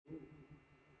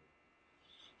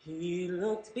He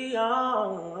looked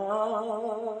beyond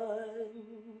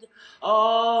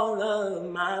all of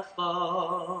my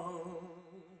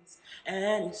faults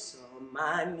and he saw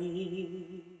my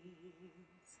needs.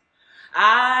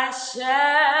 I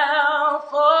shall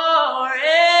forever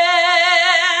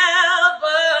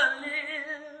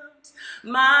lift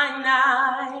mine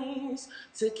eyes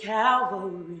to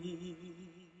Calvary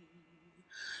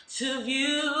to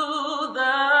view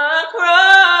the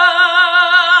cross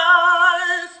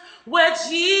where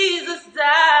Jesus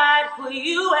died for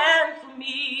you and for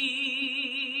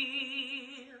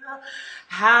me.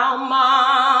 How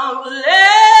marvelous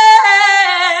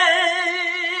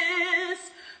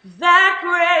that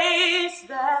grace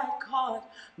that caught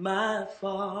my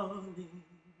falling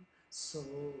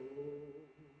soul.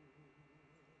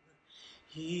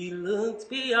 He looked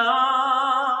beyond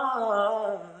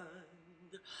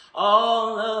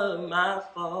all of my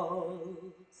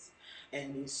faults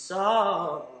and he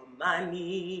saw my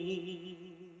needs.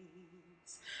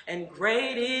 And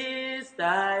great is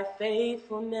thy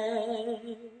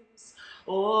faithfulness.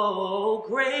 Oh,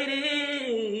 great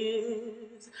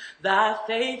is thy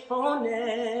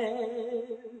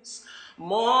faithfulness.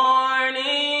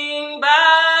 Morning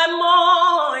by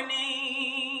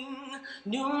morning,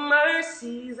 new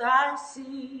mercies I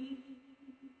see.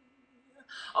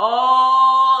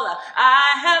 All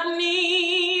I have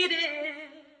needed,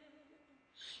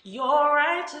 your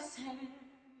righteous hand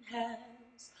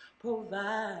has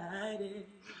provided.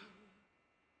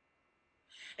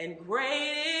 And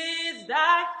great is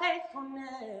thy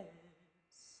faithfulness,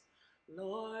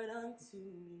 Lord, unto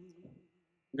me.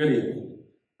 Good evening.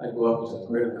 I go up to the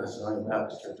Greater National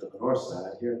Baptist Church on the north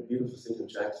side here in the beautiful city of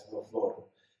Jacksonville, Florida.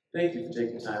 Thank you for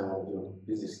taking time out of your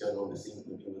busy schedule this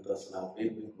evening to be with us in our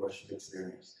midweek worship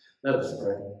experience. Let us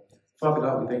pray. Father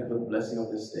God, we thank you for the blessing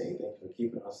of this day. Thank you for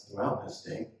keeping us throughout this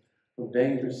day, from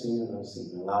danger seen and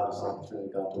unseen. Allow us opportunity,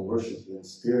 God, to worship you in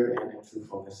spirit and in truth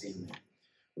on this evening.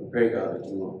 We pray, God, that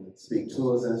you will speak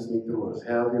to us and speak through us.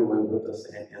 Have your way with us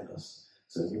and in us,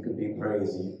 so that you can be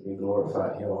praised and you can be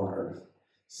glorified here on earth.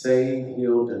 Save,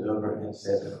 heal, deliver, and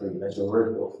set free. Let your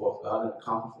word go forth, God, and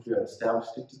accomplish what you have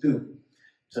established it to do.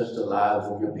 Touch the lives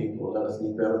of your people. Let us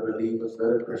be better believers,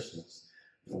 better Christians,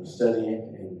 from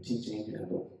studying and teaching and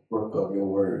the work of your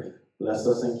word. Bless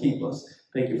us and keep us.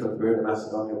 Thank you for the Greater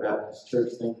Macedonia Baptist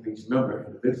Church. Thank you for each member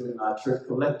individually in our church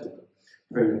collectively.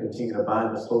 Pray you continue to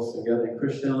bind us close together in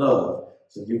Christian love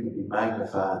so you can be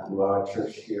magnified through our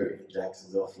church here in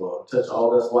Jacksonville, Florida. Touch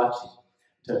all that's watching.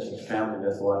 Touch each family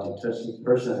that's watching. Touch each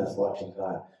person that's watching,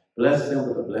 God. Bless them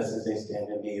with the blessings they stand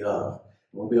in need of.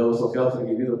 We'll be also careful to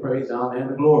give you the praise, honor, and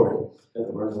the glory. Let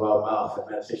the words of our mouth and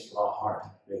meditation of our heart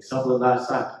be acceptable in thy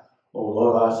sight, O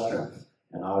Lord, our strength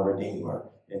and our Redeemer.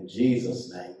 In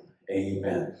Jesus' name,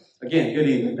 amen. Again, good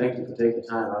evening. Thank you for taking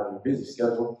time out of your busy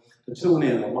schedule to tune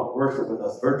in and worship with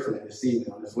us virtually this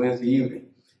evening, on this Wednesday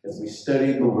evening, as we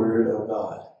study the Word of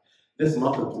God. This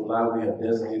month of July, we have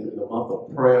designated the month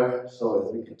of prayer. So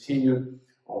as we continue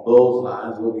on those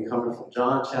lines, we'll be coming from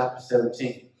John chapter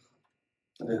 17.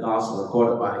 And then also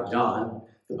recorded by John,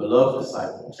 the beloved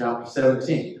disciple, chapter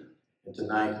 17. And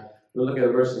tonight, we'll look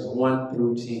at verses 1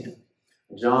 through 10.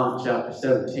 John chapter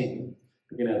 17,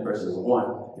 beginning at verses 1,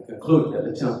 and concluding at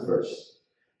the 10th verse.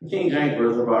 The King James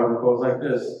Version of the Bible records like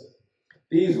this.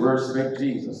 These words spake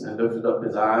Jesus, and lifted up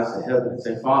his eyes to heaven, and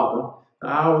said, Father, the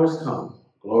hour is come,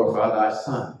 glorify thy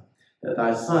Son, that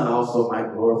thy Son also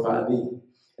might glorify thee.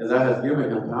 As thou hast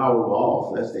given him power over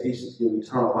all flesh, that he should give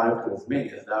eternal life to as many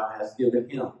as thou hast given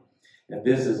him. And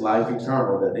this is life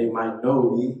eternal, that they might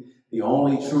know thee, the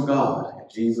only true God, and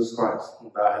Jesus Christ,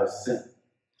 whom thou hast sent.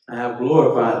 I have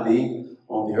glorified thee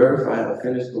on the earth. I have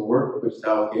finished the work which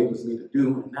thou gavest me to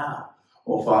do. And now,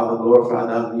 O Father, glorify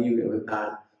thou me with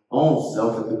thine own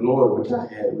self with the glory which I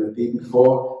had with thee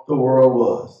before the world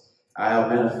was. I have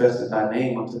manifested thy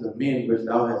name unto the men which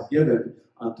thou hast given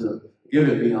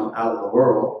me out of the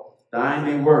world. Thine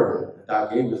they were, and thou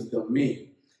gavest them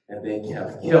me, and they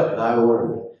have kept thy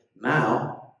word.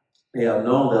 Now they have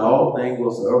known that all things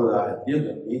whatsoever thou hast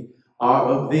given me are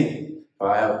of thee. For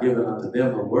I have given unto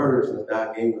them the words which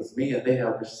thou gavest me, and they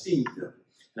have received them,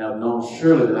 and have known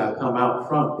surely that I come out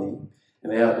from thee,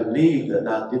 and they have believed that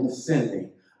thou didst send me.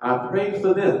 I pray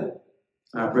for them.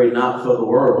 I pray not for the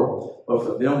world, but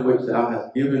for them which thou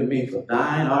hast given me, for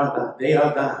thine are thine, they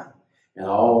are thine, and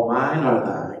all mine are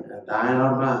thine, and thine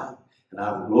are mine, and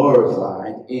I'm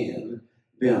glorified in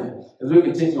them. As we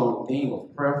continue on the theme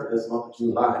of prayer for this month of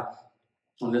July,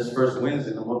 on this first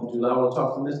Wednesday in the month of July, I want to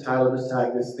talk from this title,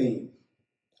 this theme,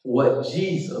 what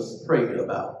Jesus prayed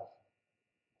about.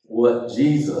 What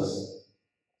Jesus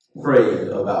prayed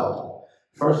about.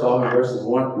 First off, in verses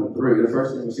 1 through 3, the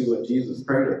first thing we see what Jesus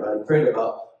prayed about. He prayed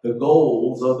about the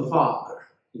goals of the Father.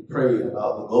 He prayed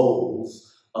about the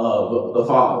goals of the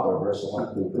Father, verses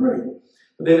 1 through 3.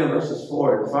 But then in verses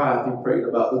 4 and 5, he prayed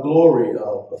about the glory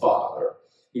of the Father.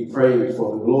 He prayed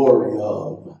for the glory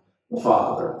of the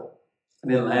Father.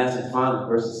 And then last and finally,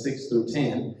 verses 6 through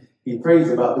 10, he prays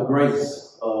about the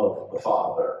grace of the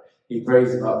Father. He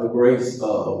prays about the grace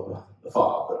of the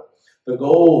Father. The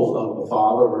goals of the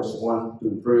Father, verse 1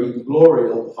 through 3, the glory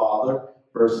of the Father,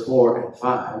 verse 4 and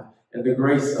 5, and the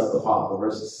grace of the Father,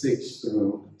 verses 6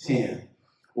 through 10.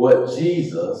 What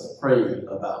Jesus prayed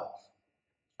about.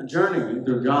 Journeying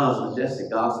through John's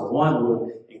majestic gospel, one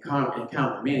would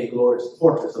encounter many glorious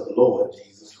portraits of the Lord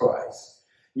Jesus Christ.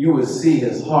 You would see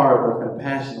his heart of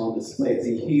compassion on display as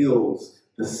he heals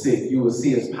the sick. You will see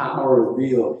his power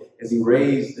revealed as he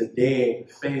raised the dead,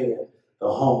 fed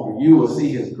the hungry. You will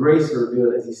see his grace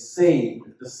revealed as he saved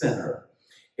the sinner.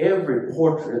 Every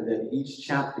portrait that each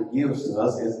chapter gives to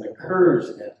us is an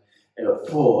encouragement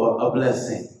for a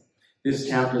blessing. This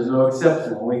chapter is no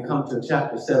exception. When we come to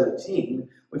chapter 17,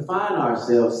 we find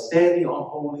ourselves standing on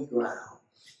holy ground.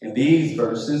 In these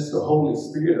verses, the Holy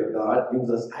Spirit of God gives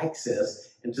us access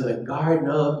into the Garden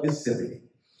of Gethsemane.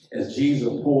 As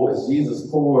Jesus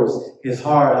pours his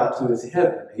heart out to his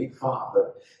heavenly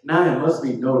Father. Now it must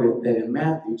be noted that in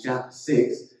Matthew chapter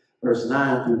 6, verse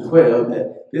 9 through 12,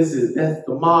 that's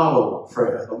the model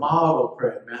prayer. The model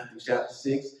prayer in Matthew chapter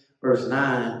 6, verse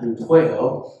 9 through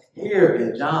 12. Here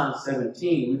in John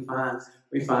 17,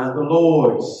 we find the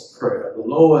Lord's Prayer. The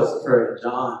Lord's Prayer in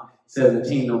John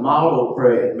 17, the model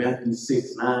prayer in Matthew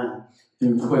 6, 9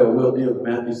 through 12. We'll deal with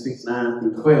Matthew 6, 9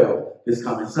 through 12 this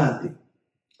coming Sunday.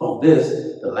 On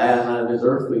this, the last night of his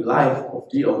earthly life,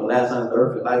 the last night of the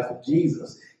earthly life of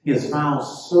Jesus, he is found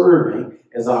serving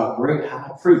as our great high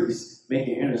priest,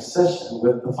 making intercession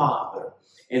with the Father.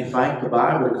 In fact, the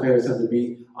Bible declares him to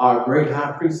be our great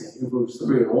high priest in Hebrews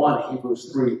 3 and 1,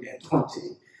 Hebrews 3 and 20.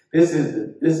 This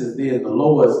is then the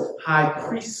Lord's high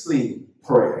priestly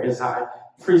prayer, his high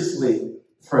priestly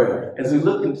prayer. As we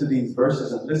look into these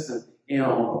verses and listen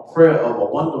on a prayer of a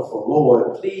wonderful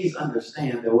Lord, please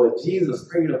understand that what Jesus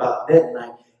prayed about that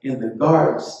night in the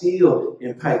garden still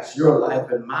impacts your life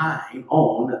and mine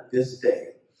on this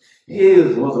day.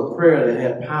 His was a prayer that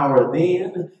had power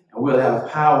then and will have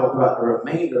power throughout the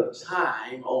remainder of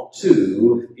time on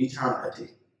to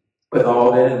eternity. With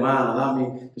all that in mind, allow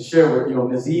me to share with you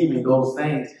on this evening those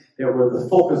things that were the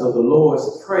focus of the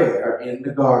Lord's Prayer in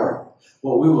the garden.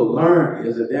 What we will learn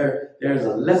is that there's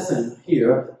a lesson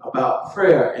here about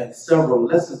prayer and several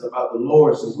lessons about the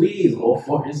Lord's will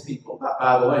for his people.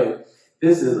 By the way,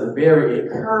 this is a very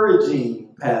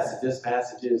encouraging passage. This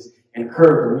passage is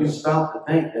encouraging. When you stop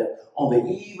to think that on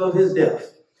the eve of his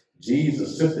death,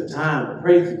 Jesus took the time to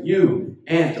pray for you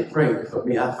and to pray for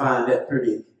me. I find that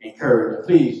pretty encouraging.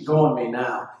 Please join me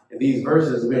now in these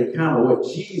verses. We encounter what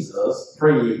Jesus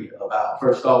prayed about.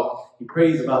 First off, he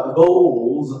prays about the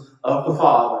goals of the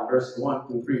Father. In verses 1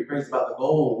 through 3, he prays about the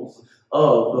goals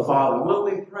of the Father. When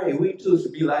we pray, we too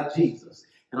should be like Jesus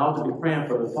and ought to be praying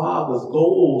for the Father's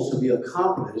goals to be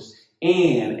accomplished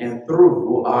in and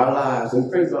through our lives. So he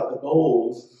prays about the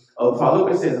goals of the Father. Look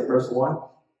what it says in verse 1.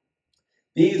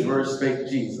 These words spake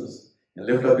Jesus, and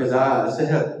lifted up his eyes to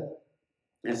heaven,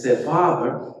 and said,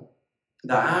 Father,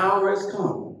 the hour is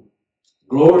come.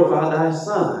 Glorify thy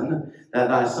Son, that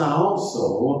thy Son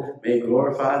also may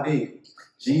glorify thee.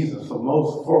 Jesus'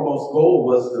 foremost goal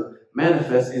was to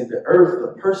manifest in the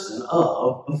earth the person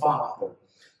of the Father.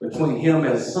 Between him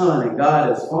as Son and God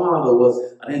as Father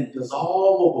was an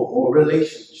indissoluble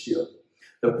relationship.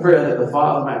 The prayer that the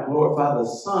Father might glorify the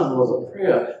Son was a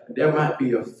prayer that there might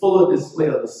be a fuller display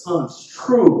of the Son's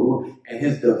true and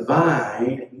his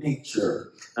divine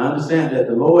nature. Now understand that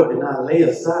the Lord did not lay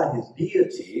aside his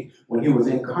deity when he was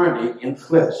incarnate in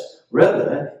flesh.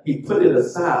 Rather, he put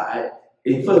aside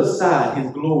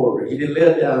his glory. He didn't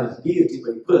lay down his deity,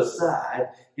 but he put aside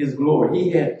his glory.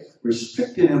 He had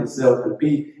restricted himself to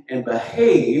be and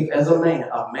behave as a man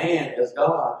as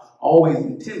God always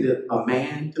intended a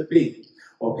man to be.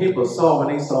 What people saw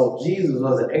when they saw Jesus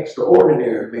was an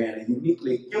extraordinary man, a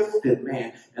uniquely gifted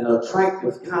man, an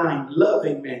attractive, kind,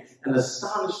 loving man, an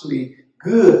astonishingly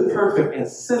good, perfect, and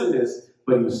sinless,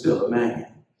 but he was still a man.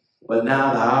 But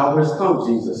now the hour has come,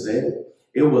 Jesus said.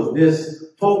 It was this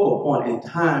focal point in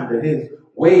time that his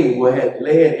way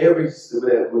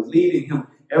that was leading him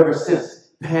ever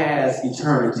since past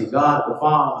eternity. God the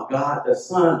Father, God the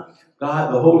Son,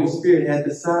 God the Holy Spirit had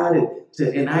decided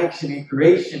to enaction in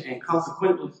creation and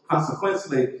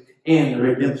consequently in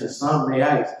redemption. Some may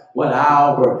ask, what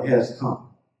hour has come?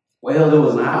 Well, there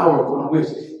was an hour upon which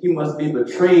he must be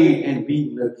betrayed and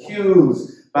beaten,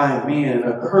 accused by men,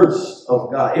 accursed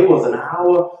of God. It was an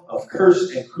hour of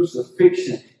curse and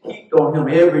crucifixion. Heaped on him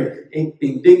every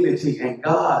indignity, and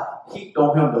God heaped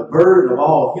on him the burden of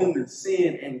all human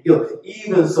sin and guilt,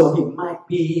 even so he might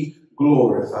be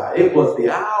glorified. It was the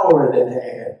hour that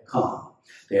had come,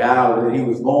 the hour that he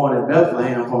was born in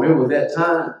Bethlehem. For it was that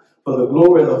time for the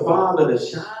glory of the Father to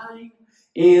shine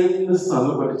in the Son.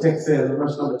 Look what the text says in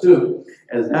verse number 2.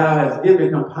 As thou hast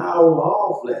given him power over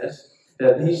all flesh,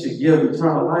 that he should give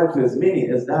eternal life to as many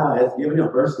as thou hast given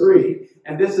him. Verse 3.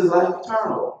 And this is life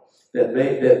eternal, that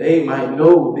they might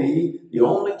know thee, the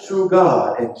only true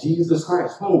God, and Jesus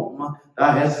Christ, whom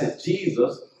thou hast sent.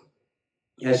 Jesus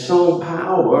has shown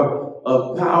power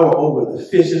over the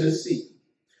fish in the sea.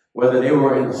 Whether they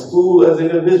were in a school as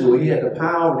an individual, he had the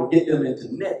power to get them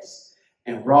into nets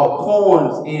and brought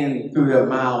corns in through their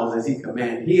mouths as he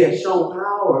commanded. He had shown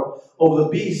power over the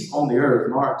beasts on the earth.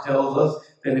 Mark tells us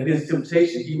that in his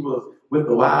temptation, he was with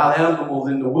the wild animals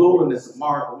in the wilderness.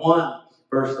 Mark 1,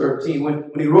 verse 13.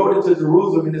 When he rode into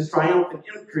Jerusalem in his triumphant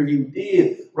entry, he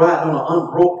did ride on an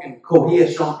unbroken colt. He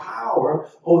had shown power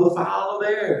over the fowl of the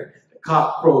air. The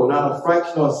cock crowed, not a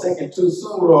fraction or a second too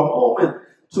soon or a moment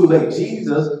too late.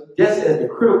 Jesus, just at the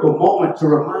critical moment, to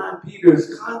remind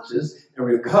Peter's conscience and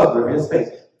recover his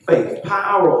faith.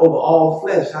 Power over all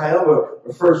flesh, however,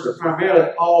 refers to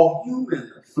primarily all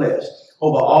human flesh,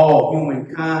 over all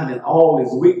humankind and all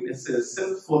its weaknesses,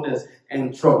 sinfulness,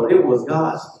 and trouble. It was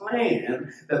God's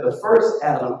plan that the first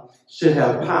Adam should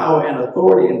have power and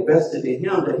authority invested in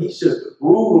him, that he should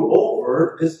rule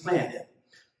over this planet.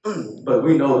 But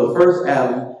we know the first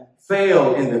Adam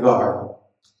failed in the garden.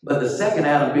 But the second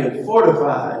Adam being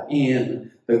fortified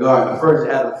in the garden. The first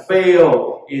Adam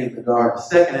failed in the garden. The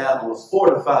second Adam was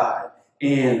fortified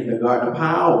in the garden. The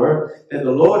power that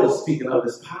the Lord is speaking of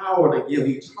is power to give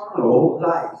eternal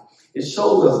life. It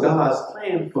shows us God's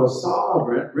plan for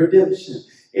sovereign redemption.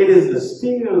 It is the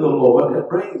Spirit of the Lord that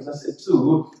brings us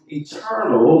into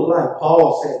eternal life.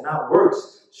 Paul said, not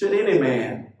works should any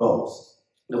man boast.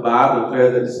 The Bible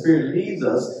declares that the Spirit leads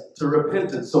us to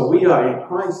repentance. So we are in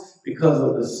Christ because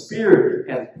of the Spirit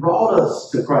has brought us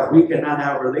to Christ. We cannot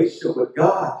have a relationship with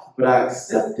God without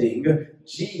accepting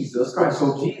Jesus Christ.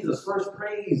 So Jesus first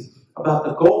prays about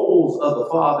the goals of the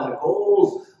Father. And the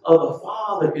goals of the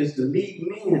Father is to lead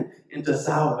men into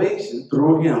salvation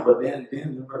through him. But then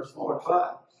in verse 4 and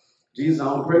 5, Jesus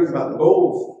only prays about the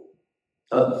goals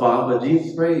of the Father, but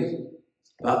Jesus prays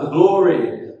about the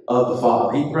glory of the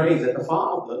Father. He prays that the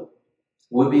Father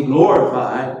would be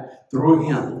glorified through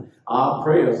him. Our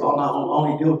prayers ought not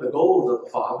only deal with the goals of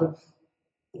the Father,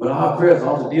 but our prayers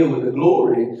ought to deal with the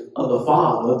glory of the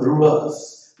Father through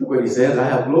us. Look what he says, I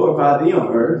have glorified thee on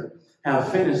earth,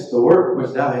 have finished the work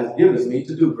which thou hast given me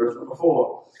to do. Verse number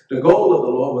 4. The goal of the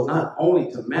Lord was not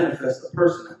only to manifest the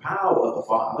person and power of the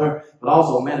Father, but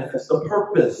also manifest the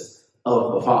purpose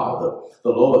of the Father. The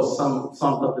Lord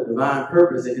summed up the divine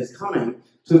purpose in his coming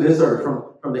to this earth.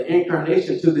 From the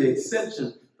incarnation to the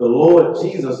ascension, the Lord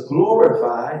Jesus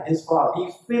glorified his Father.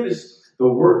 He finished the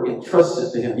work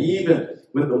entrusted to him. Even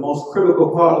with the most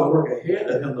critical part of the work ahead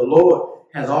of him, the Lord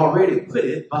has already put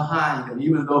it behind him.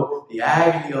 Even though the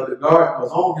agony of the garden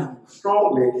was on him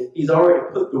strongly, he's already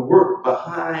put the work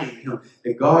behind him.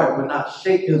 The guard would not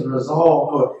shake his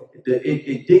resolve, nor the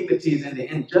indignities and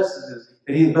the injustices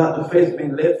that he's about to face,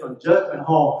 being led from judgment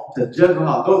hall to judgment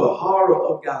hall. Though the horror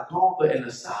of Golgotha and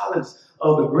the silence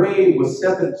of the grave were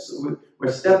stepping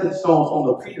stones on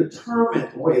the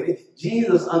predetermined way,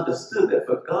 Jesus understood that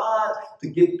for God to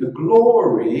get the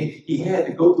glory, he had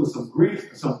to go through some grief,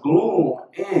 some gloom,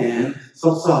 and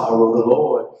some sorrow. The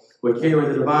Lord would carry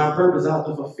the divine purpose out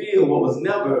to fulfill what was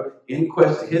never in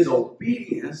question. His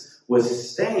obedience would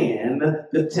stand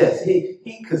the test.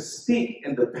 He could speak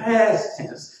in the past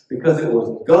tense because it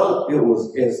was God, it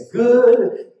was as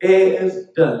good as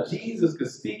done. Jesus could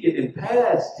speak it in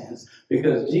past tense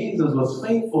because Jesus was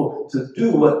faithful to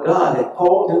do what God had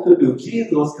called him to do.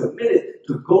 Jesus was committed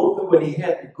to go through what he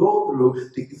had to go through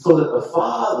so that the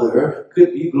Father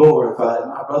could be glorified.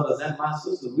 My brothers and my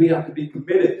sisters, we have to be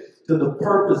committed to the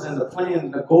purpose and the plan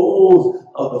and the goals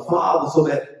of the Father so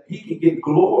that he can get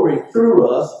glory through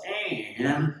us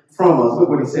and from us. Look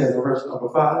what he says in verse number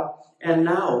 5. And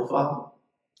now, Father,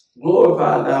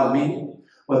 glorify thou me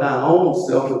with thine own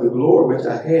self with the glory which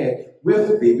I had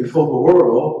with thee before the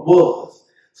world was.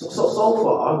 So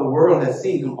far, the world has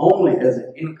seen him only as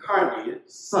an incarnate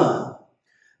Son.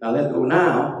 Now let the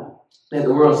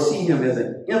world see him as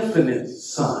an infinite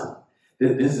Son.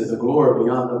 This is a glory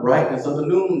beyond the brightness of the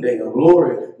noonday, a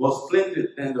glory more splendid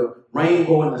than the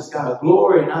rainbow in the sky, a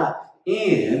glory not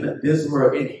in this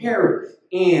world, inherit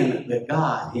in the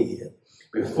Godhead,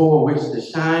 before which the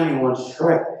shining one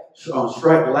strike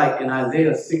like in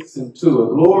Isaiah 6:2,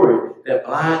 a glory that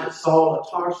blinded Saul of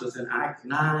Tarsus in Acts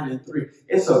 9:3.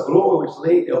 It's a glory which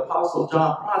laid the Apostle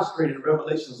John prostrate in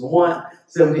Revelations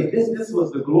 1:17. This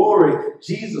was the glory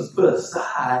Jesus put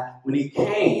aside when he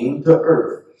came to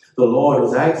earth. The Lord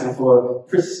is asking for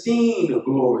pristine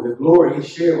glory, the glory he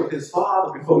shared with his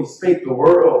Father before he spake the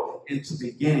world into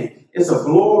beginning. It's a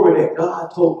glory that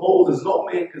God told Moses no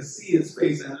man could see his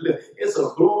face and live. It's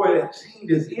a glory that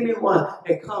changes anyone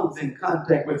that comes in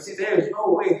contact with. See, there's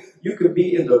no way you can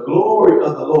be in the glory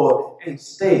of the Lord and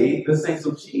stay the same.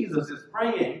 So Jesus is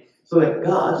praying so that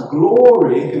God's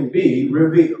glory can be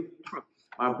revealed.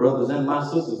 My brothers and my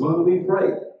sisters, when we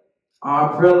pray,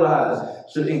 our prayer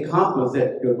lives should encompass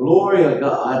that the glory of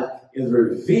God is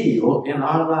revealed in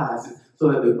our lives,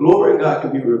 so that the glory of God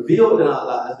can be revealed in our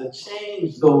lives to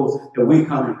change those that we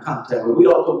come in contact with. We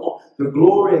also want the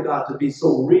glory of God to be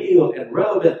so real and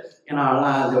relevant in our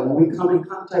lives that when we come in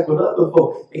contact with other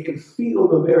folks, they can feel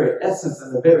the very essence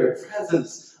and the very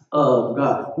presence of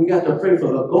God. We got to pray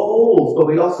for the goals, but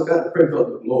we also got to pray for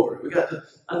the glory. We got to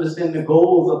understand the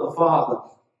goals of the Father,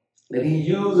 that he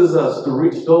uses us to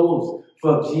reach those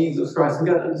for Jesus Christ. We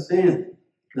got to understand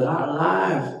that our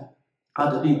lives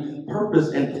are to be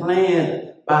purposed and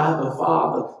planned by the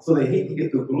Father so that he can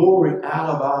get the glory out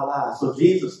of our lives. So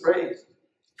Jesus prays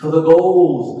for the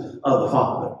goals of the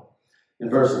Father in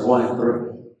verses 1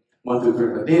 through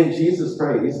 3. But then Jesus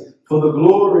prays for the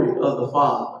glory of the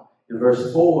Father in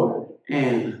verse 4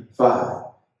 and 5.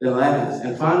 Then last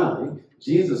and finally,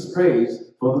 Jesus prays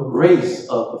for the grace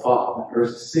of the Father,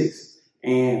 verses 6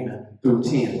 and through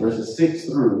 10. Verses 6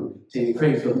 through 10, he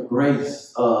prays for the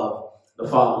grace of the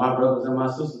Father. My brothers and my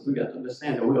sisters, we got to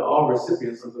understand that we are all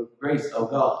recipients of the grace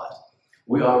of God.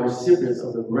 We are recipients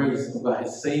of the grace of God,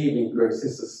 his saving grace,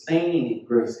 his sustaining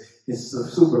grace, his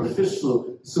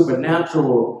superficial,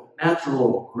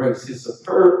 natural grace, his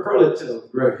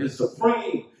superlative grace, his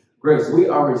supreme grace. We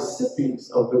are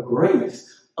recipients of the grace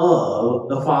of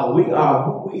the Father. We are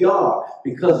who we are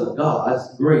because of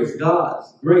God's grace.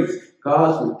 God's grace,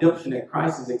 God's redemption at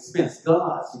Christ's expense.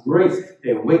 God's grace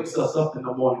that wakes us up in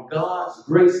the morning. God's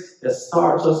grace that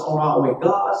starts us on our way.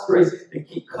 God's grace that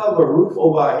keep cover, roof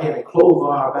over our head, and clothes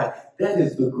on our back. That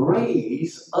is the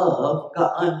grace of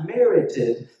God,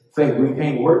 unmerited favor. We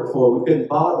can't work for it. We couldn't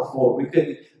bother for it. We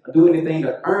couldn't do anything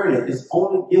to earn it. It's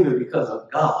only given because of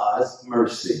God's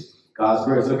mercy. God's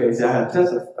grace. Okay, so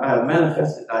I have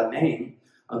manifested thy name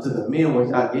unto the men which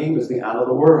thou gavest me out of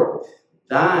the world.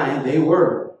 Thine they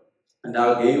were, and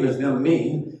thou gavest them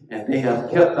me, and they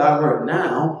have kept thy word.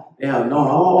 Now they have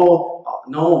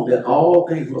known that all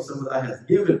things whatsoever thou hast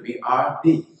given me are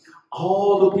thee.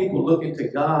 All the people looking to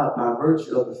God by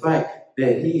virtue of the fact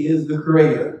that he is the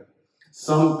creator.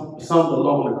 Some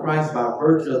belong to Christ by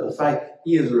virtue of the fact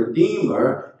he is a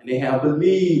redeemer, and they have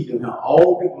believed in him.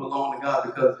 All people belong to God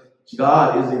because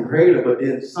God is the creator, but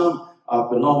then some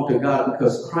belong to God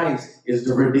because Christ is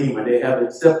the redeemer. They have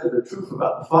accepted the truth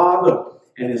about the Father,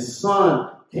 and his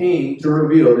Son came to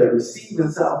reveal that receiving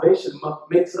salvation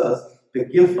makes us the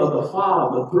gift of the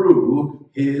Father through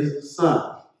his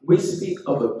Son. We speak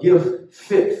of a gift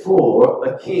fit for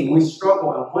a king. We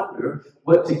struggle and wonder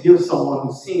what to give someone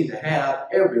who seems to have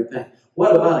everything.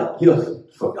 What about a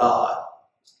gift for God?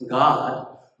 God,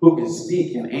 who can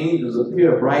speak, and angels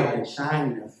appear bright and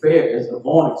shining and fair as the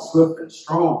morning, swift and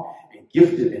strong and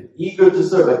gifted and eager to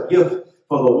serve. A gift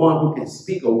for the one who can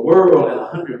speak a world and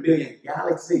 100 million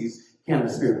galaxies can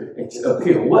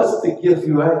appear. What's the gift,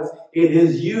 you ask? It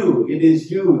is you. It is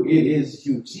you. It is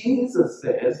you. Jesus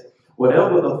says,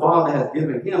 whatever the Father has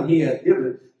given him, he has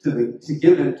given to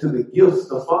the gifts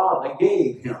the Father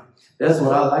gave him. That's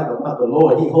what I like about the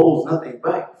Lord. He holds nothing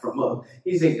back from us.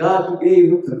 He said, God, you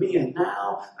gave them to me, and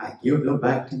now I give them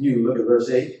back to you. Look at verse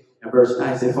 8 and verse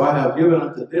 9. Say, for I have given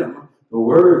unto them the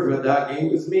word that thou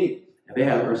gavest me, and they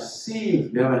have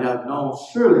received them, and have known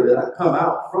surely that I come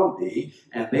out from thee,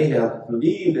 and they have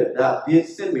believed that thou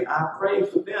didst send me. I pray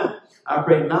for them. I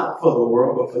pray not for the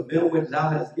world, but for them which thou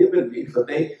hast given me, for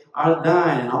they are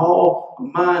thine, and all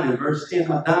mine. In verse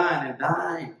 10, are thine, and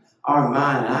thine are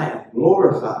mine, and I am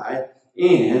glorified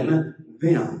in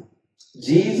them.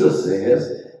 Jesus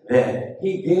says that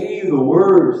he gave the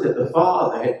words that the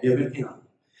Father had given him.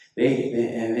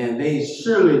 They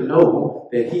surely know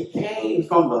that he came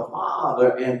from the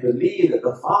Father and believe that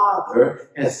the Father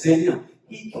has sent him.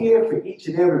 He cared for each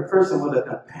and every person with a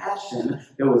compassion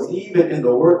that was even in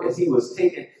the work as he was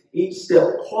taking each step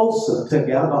closer to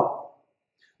God.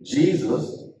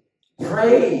 Jesus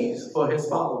prays for his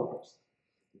followers.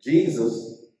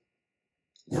 Jesus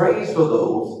prays for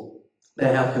those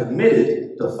that have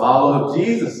committed to follow him.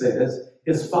 Jesus says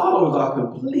his followers are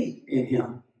complete in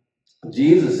him.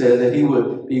 Jesus said that he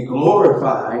would be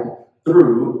glorified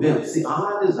through them. See,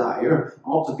 our desire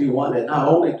ought to be one that not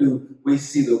only do we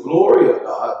see the glory of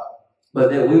God,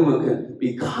 but that we would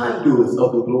be conduits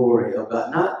of the glory of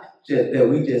God. Not just that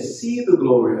we just see the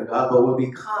glory of God, but we'll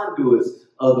be conduits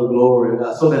of the glory of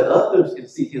God so that others can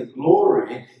see his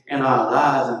glory in our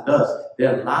lives, and thus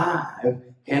their life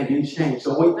can be changed.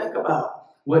 So when we think about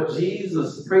what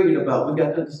Jesus prayed about, we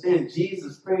got to understand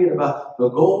Jesus prayed about the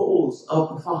goals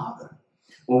of the Father.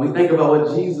 When we think about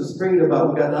what Jesus prayed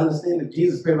about, we got to understand that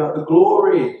Jesus prayed about the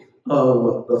glory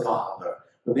of the Father.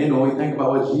 But then when we think about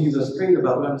what Jesus prayed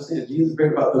about, we understand Jesus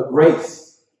prayed about the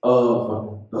grace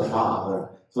of the Father.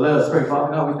 So let us pray.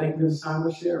 Father God, we thank you for this time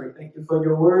of sharing. Thank you for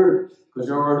your word, because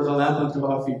your word is a lamp unto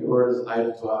our feet, your word is a light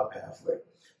unto our pathway.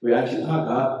 We ask you now,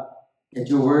 God, that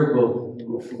your word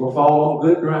will fall on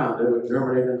good ground, that it will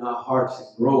germinate in our hearts and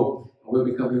grow, and we'll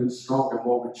become even stronger,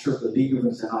 more mature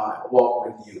believers in our walk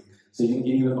with you. So you can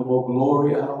get even more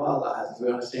glory out of our lives. As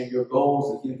we understand your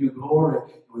goals and give you glory,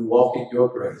 and we walk in your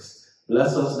grace.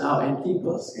 Bless us now and keep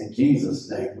us in Jesus'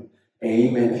 name.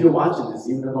 Amen. If you're watching this,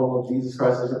 even if you don't know Jesus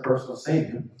Christ as your personal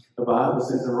Savior, the Bible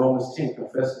says in Romans 10,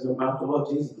 confess with your mouth the Lord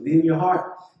Jesus, believe in your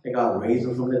heart that God raised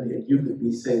him from the dead. You could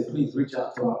be saved. Please reach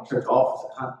out to our church office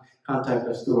and contact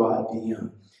us through our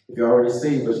DM. If you're already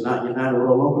saved but not united with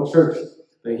a local church,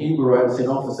 the Hebrew writer said,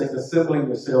 don't forsake assembling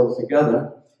yourselves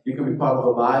together. You can be part of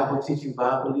a Bible-teaching,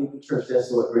 Bible-believing church.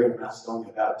 That's what Greater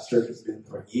Macedonia Baptist Church has been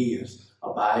for years.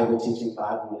 A Bible-teaching,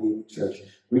 Bible-believing church.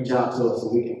 Reach out to us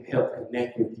so we can help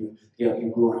connect with you, help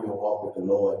you grow in your walk with the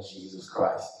Lord Jesus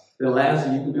Christ. Then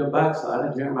lastly, you can be a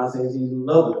backslider. Jeremiah says he's in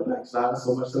love with the backslider,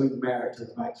 so much so he's married to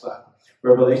the backslider.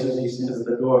 Revelation, he says at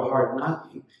the door, hard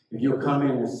knocking. If you'll come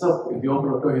in and sup, if you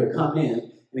open the door, he'll come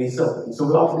in and he's supping. So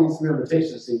we offer these three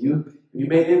invitations to you. If you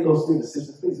made any of those three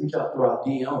decisions, please reach out to our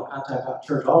DM or contact our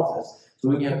church office so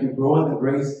we can help you grow in the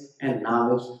grace and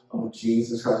knowledge of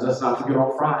Jesus Christ. Let's not forget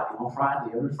on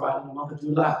Friday, every Friday in the month of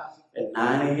July at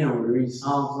 9 a.m. we read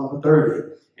Psalms number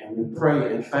 30. And we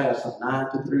pray and fast from 9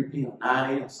 to 3 p.m.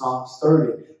 9 a.m. Psalms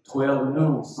 30, 12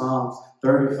 noon, Psalms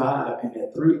 35, and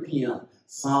at 3 p.m.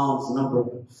 Psalms number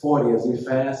 40 as we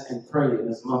fast and pray in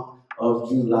this month of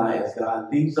July as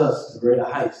God leads us to greater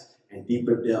heights and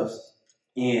deeper depths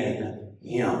in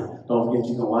him. Don't forget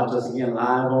you can watch us again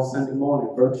live on Sunday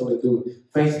morning, virtually through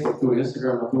Facebook, through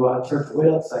Instagram, or through our church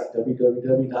website,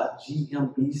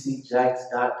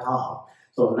 www.GMBCjax.com.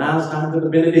 So now it's time for the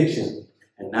benediction.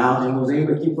 And now he was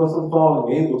able to keep us from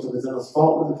falling, able to present us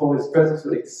faultless before his presence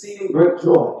with exceeding great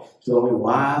joy. To only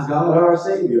wise God our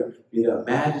Savior be the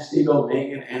majesty,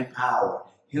 dominion, and power,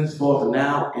 henceforth,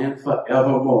 now, and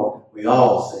forevermore. We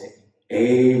all say,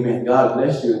 amen. God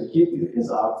bless you and keep you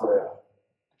is our prayer.